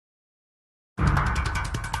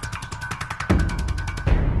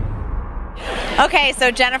Okay, so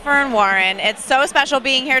Jennifer and Warren, it's so special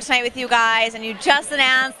being here tonight with you guys, and you just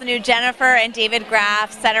announced the new Jennifer and David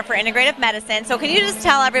Graff Center for Integrative Medicine. So can you just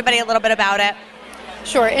tell everybody a little bit about it?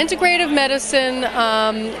 Sure. Integrative medicine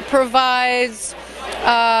provides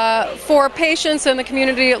for patients and the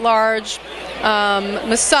community at large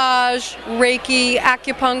massage, Reiki,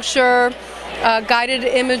 acupuncture, guided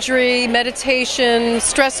imagery, meditation,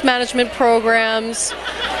 stress management programs,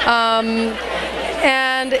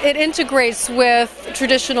 and it integrates with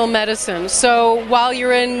traditional medicine. So while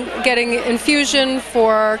you're getting infusion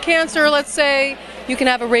for cancer, let's say, you can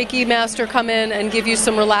have a Reiki master come in and give you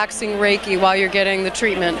some relaxing Reiki while you're getting the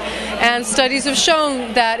treatment. And studies have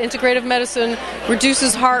shown that integrative medicine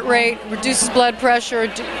reduces heart rate, reduces blood pressure,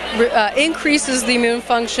 increases the immune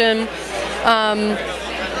function,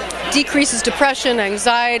 decreases depression,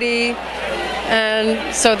 anxiety,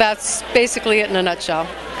 and so that's basically it in a nutshell.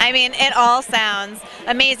 I mean, it all sounds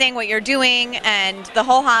amazing what you're doing and the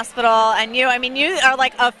whole hospital, and you are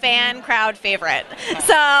like a fan crowd favorite.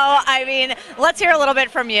 So, I mean, let's hear a little bit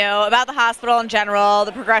from you about the hospital in general,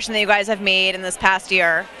 the progression that you guys have made in this past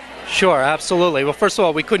year. Sure, absolutely. Well, first of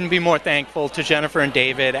all, we couldn't be more thankful to Jennifer and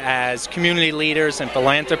David as community leaders and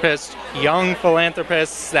philanthropists, young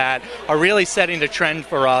philanthropists that are really setting the trend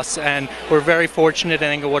for us. And we're very fortunate at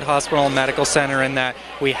Englewood Hospital and Medical Center in that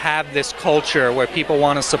we have this culture where people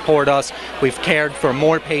want to support us. We've cared for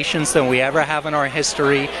more patients than we ever have in our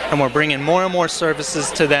history, and we're bringing more and more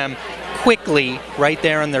services to them quickly right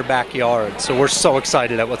there in their backyard. So we're so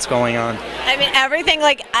excited at what's going on. I mean, everything,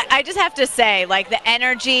 like, I just have to say, like, the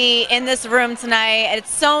energy in this room tonight,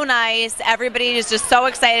 it's so nice. Everybody is just so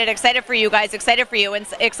excited for you guys, excited for you, and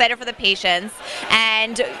excited for the patients.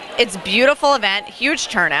 And it's a beautiful event, huge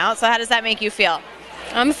turnout. So how does that make you feel?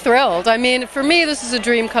 I'm thrilled. I mean, for me, this is a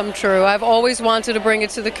dream come true. I've always wanted to bring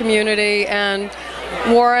it to the community, and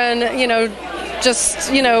Warren,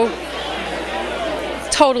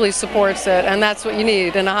 totally supports it, and that's what you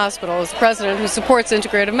need in a hospital, is a president who supports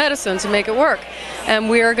integrative medicine to make it work.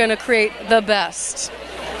 And we are going to create the best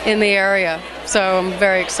in the area. So I'm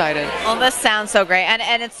very excited. Well, this sounds so great,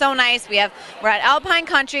 and it's so nice. We're at Alpine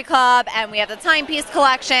Country Club, and we have the Timepiece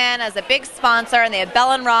Collection as a big sponsor, and they have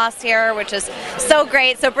Bell and Ross here, which is so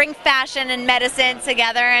great. So bring fashion and medicine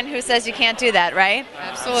together, and who says you can't do that, right?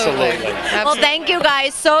 Absolutely. Well, thank you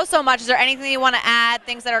guys so much. Is there anything that you want to add,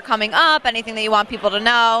 things that are coming up, anything that you want people to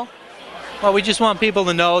know? Well, we just want people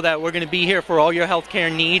to know that we're going to be here for all your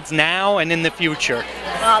healthcare needs now and in the future.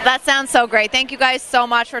 Well, that sounds so great. Thank you guys so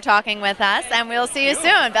much for talking with us, and we'll see you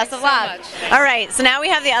soon. Best of luck. All right, so now we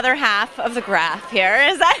have the other half of the graph here.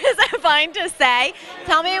 Is that fine to say?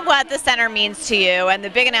 Tell me what the center means to you and the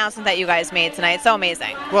big announcement that you guys made tonight. It's so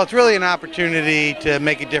amazing. Well, it's really an opportunity to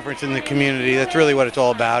make a difference in the community. That's really what it's all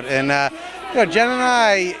about. And Jen and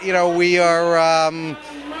I, we are.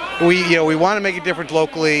 We want to make a difference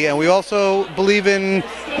locally, and we also believe in,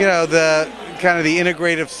 the kind of the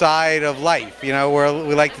integrative side of life. Where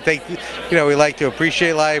we like to we like to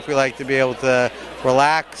appreciate life. We like to be able to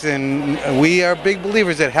relax, and we are big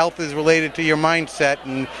believers that health is related to your mindset,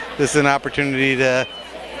 and this is an opportunity to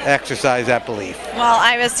exercise that belief. Well,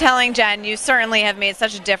 I was telling Jen, you certainly have made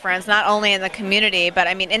such a difference, not only in the community, but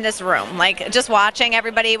I mean in this room. Like, just watching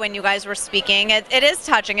everybody when you guys were speaking, it is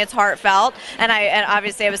touching, it's heartfelt, and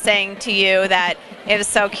obviously I was saying to you that it was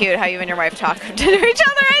so cute how you and your wife talk to each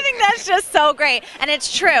other. I think that's just so great, and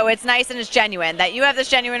it's true. It's nice and it's genuine that you have this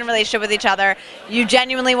genuine relationship with each other. You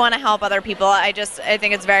genuinely want to help other people. I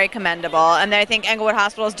think it's very commendable, and I think Englewood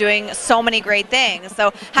Hospital is doing so many great things.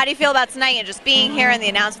 So how do you feel about tonight and just being here and the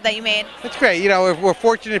announcement that you made? It's great. We're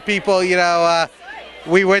fortunate people.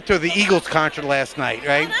 We went to the Eagles concert last night,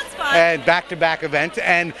 right? Oh, that's fun. And back-to-back events,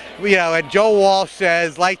 and and Joe Walsh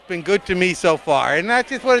says, "Life's been good to me so far," and that's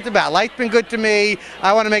just what it's about. Life's been good to me.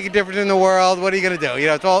 I want to make a difference in the world. What are you going to do?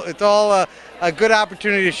 It's all a good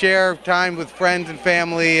opportunity to share time with friends and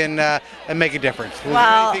family and make a difference. Was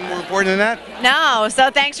there anything more important than that? No.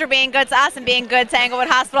 So thanks for being good to us and being good to Englewood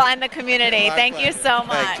Hospital and the community. Thank you so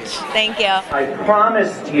much. Thank you. I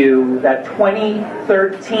promised you that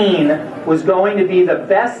 2013 was going to be the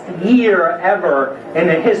best year ever in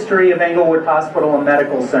the history of Englewood Hospital and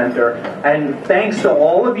Medical Center. And thanks to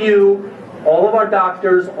all of you, all of our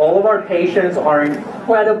doctors, all of our patients, our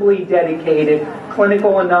incredibly dedicated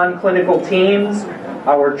clinical and non-clinical teams,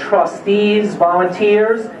 our trustees,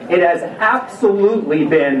 volunteers, it has absolutely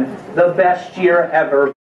been the best year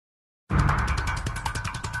ever.